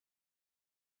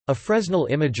A Fresnel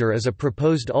Imager is a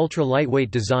proposed ultra-lightweight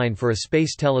design for a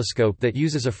space telescope that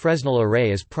uses a Fresnel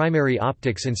array as primary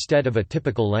optics instead of a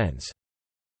typical lens.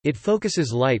 It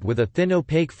focuses light with a thin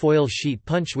opaque foil sheet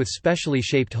punched with specially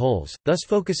shaped holes, thus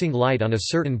focusing light on a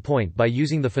certain point by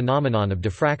using the phenomenon of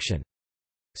diffraction.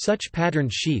 Such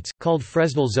patterned sheets, called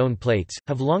Fresnel zone plates,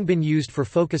 have long been used for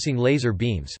focusing laser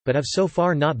beams, but have so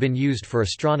far not been used for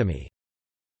astronomy.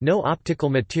 No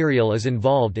optical material is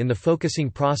involved in the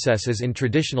focusing process as in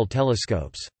traditional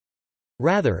telescopes.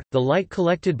 Rather, the light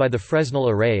collected by the Fresnel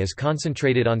array is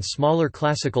concentrated on smaller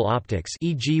classical optics,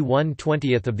 e.g.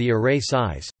 1/20th of the array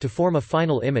size, to form a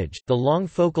final image. The long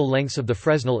focal lengths of the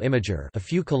Fresnel Imager, a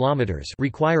few kilometers,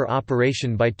 require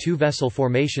operation by two vessel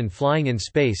formation flying in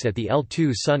space at the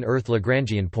L2 Sun-Earth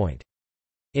Lagrangian point.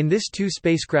 In this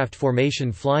two-spacecraft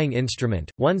formation flying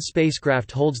instrument, one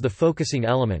spacecraft holds the focusing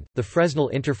element, the Fresnel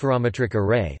interferometric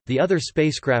array, the other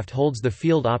spacecraft holds the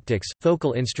field optics,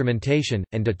 focal instrumentation,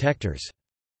 and detectors.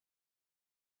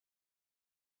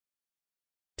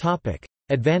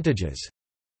 Advantages.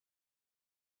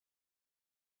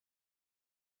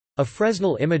 A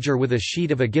Fresnel Imager with a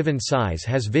sheet of a given size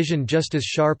has vision just as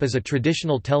sharp as a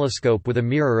traditional telescope with a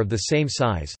mirror of the same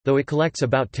size, though it collects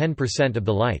about 10% of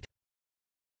the light.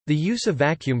 The use of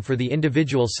vacuum for the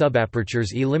individual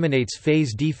subapertures eliminates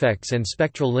phase defects and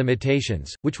spectral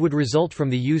limitations, which would result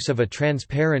from the use of a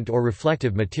transparent or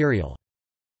reflective material.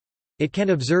 It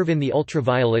can observe in the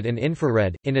ultraviolet and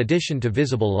infrared, in addition to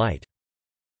visible light.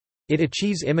 It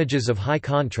achieves images of high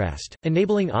contrast,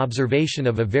 enabling observation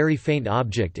of a very faint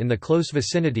object in the close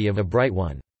vicinity of a bright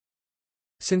one.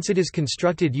 Since it is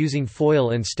constructed using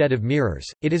foil instead of mirrors,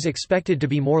 it is expected to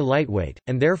be more lightweight,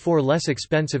 and therefore less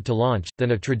expensive to launch, than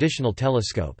a traditional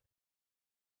telescope.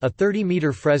 A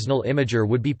 30-meter Fresnel Imager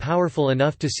would be powerful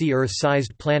enough to see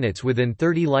Earth-sized planets within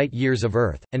 30 light-years of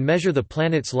Earth, and measure the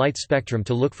planet's light spectrum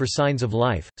to look for signs of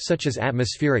life, such as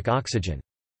atmospheric oxygen.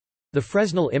 The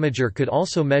Fresnel Imager could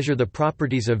also measure the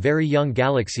properties of very young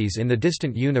galaxies in the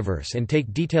distant universe and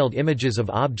take detailed images of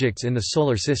objects in the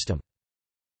Solar System.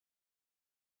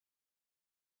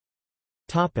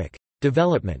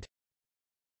 Development.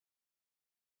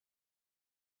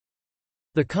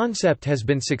 The concept has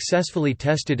been successfully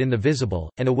tested in the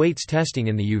visible, and awaits testing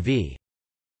in the UV.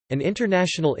 An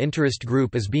international interest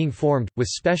group is being formed, with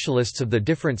specialists of the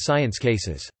different science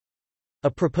cases.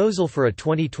 A proposal for a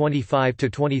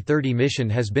 2025–2030 mission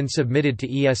has been submitted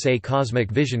to ESA Cosmic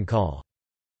Vision Call.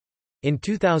 In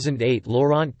 2008,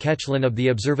 Laurent Quechelin of the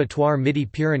Observatoire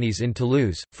Midi-Pyrénées in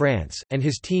Toulouse, France, and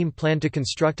his team planned to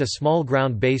construct a small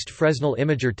ground-based Fresnel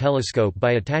Imager telescope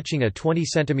by attaching a 20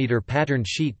 cm patterned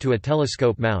sheet to a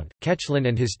telescope mount. Quechelin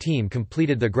and his team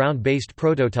completed the ground-based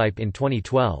prototype in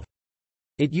 2012.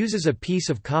 It uses a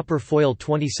piece of copper foil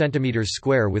 20 cm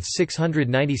square with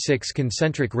 696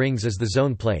 concentric rings as the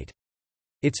zone plate.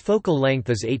 Its focal length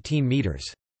is 18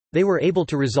 meters. They were able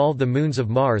to resolve the moons of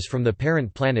Mars from the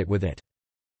parent planet with it.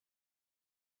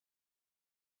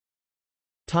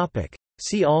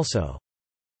 See also: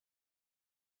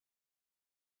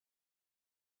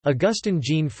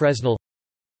 Augustin-Jean Fresnel,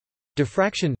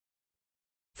 diffraction,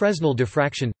 Fresnel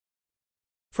diffraction,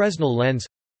 Fresnel lens,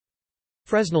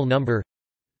 Fresnel number,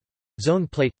 zone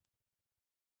plate.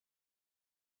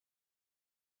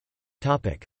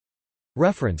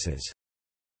 References.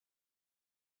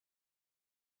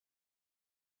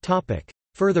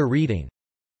 Further reading.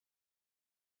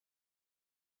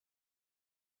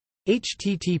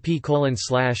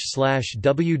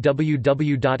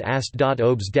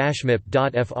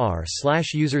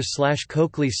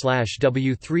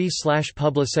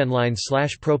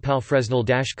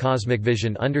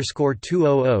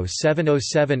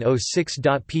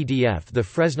 The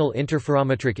Fresnel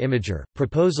Interferometric Imager,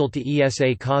 Proposal to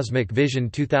ESA Cosmic Vision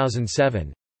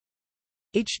 2007.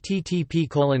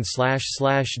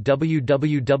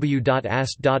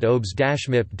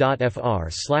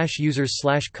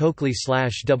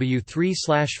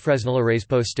 http://www.ask.obs-mip.fr/users/cokely/w3/Fresnel-arrays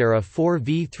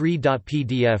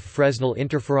postera4v3.pdf Fresnel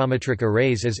Interferometric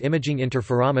Arrays as Imaging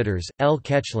Interferometers, L.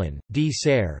 Quechelin, D.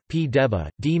 Serre, P. Deba,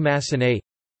 D. Massenet.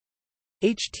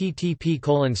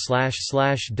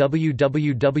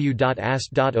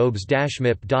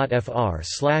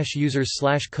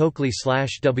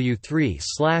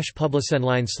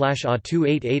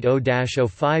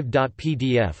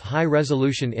 High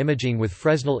resolution imaging with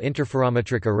Fresnel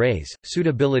interferometric arrays,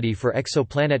 suitability for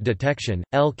exoplanet detection,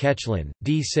 L. Quechelin,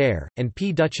 D. Serre, and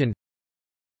P. Duchin.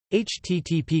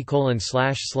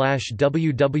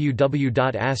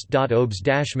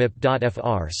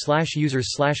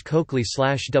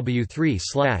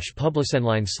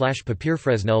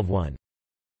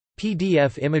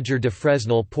 PDF Imager de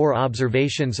Fresnel pour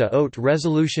observations à haute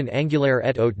résolution angulaire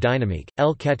et haute dynamique,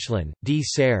 L. Ketchlin, D.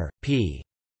 Serre, P.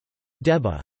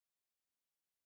 Deba.